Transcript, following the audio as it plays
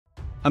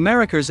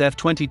America's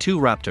F-22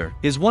 Raptor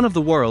is one of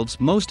the world's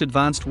most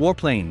advanced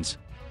warplanes.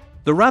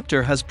 The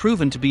Raptor has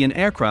proven to be an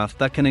aircraft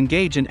that can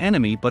engage an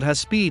enemy but has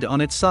speed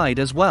on its side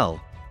as well.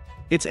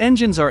 Its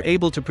engines are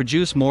able to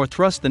produce more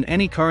thrust than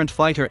any current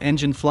fighter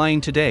engine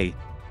flying today,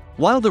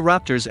 while the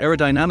Raptor's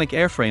aerodynamic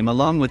airframe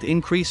along with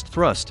increased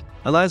thrust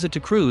allows it to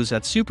cruise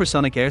at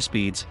supersonic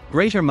airspeeds,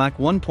 greater Mach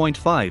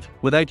 1.5,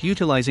 without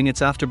utilizing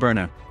its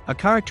afterburner, a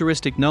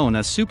characteristic known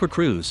as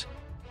supercruise.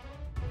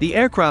 The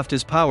aircraft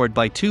is powered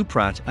by two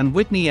Pratt and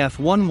Whitney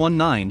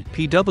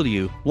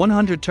F119-PW-100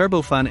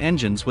 turbofan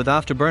engines with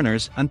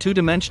afterburners and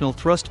two-dimensional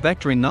thrust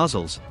vectoring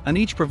nozzles, and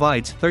each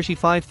provides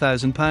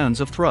 35,000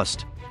 pounds of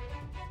thrust.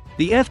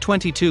 The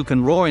F-22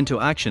 can roar into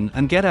action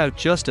and get out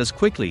just as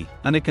quickly,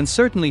 and it can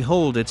certainly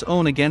hold its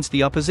own against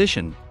the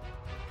opposition.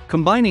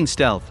 Combining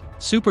stealth,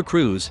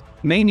 supercruise,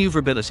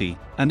 maneuverability,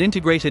 and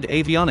integrated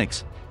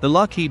avionics, the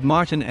Lockheed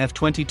Martin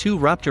F-22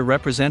 Raptor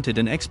represented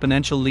an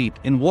exponential leap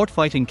in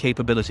warfighting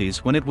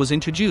capabilities when it was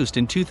introduced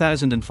in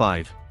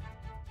 2005.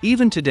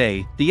 Even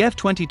today, the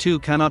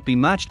F-22 cannot be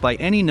matched by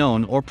any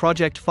known or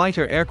project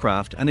fighter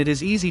aircraft, and it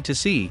is easy to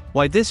see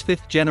why this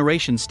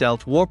fifth-generation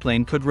stealth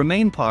warplane could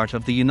remain part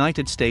of the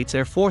United States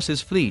Air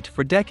Force's fleet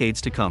for decades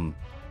to come.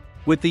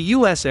 With the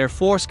U.S. Air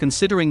Force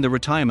considering the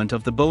retirement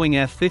of the Boeing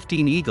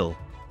F-15 Eagle,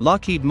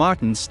 Lockheed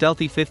Martin's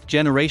stealthy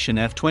fifth-generation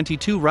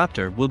F-22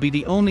 Raptor will be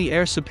the only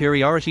air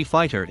superiority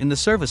fighter in the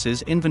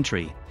service's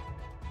inventory.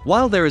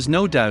 While there is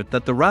no doubt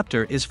that the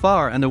Raptor is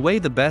far and away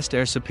the best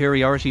air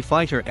superiority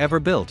fighter ever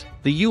built,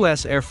 the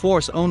U.S. Air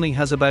Force only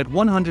has about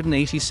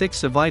 186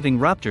 surviving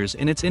Raptors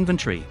in its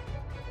inventory.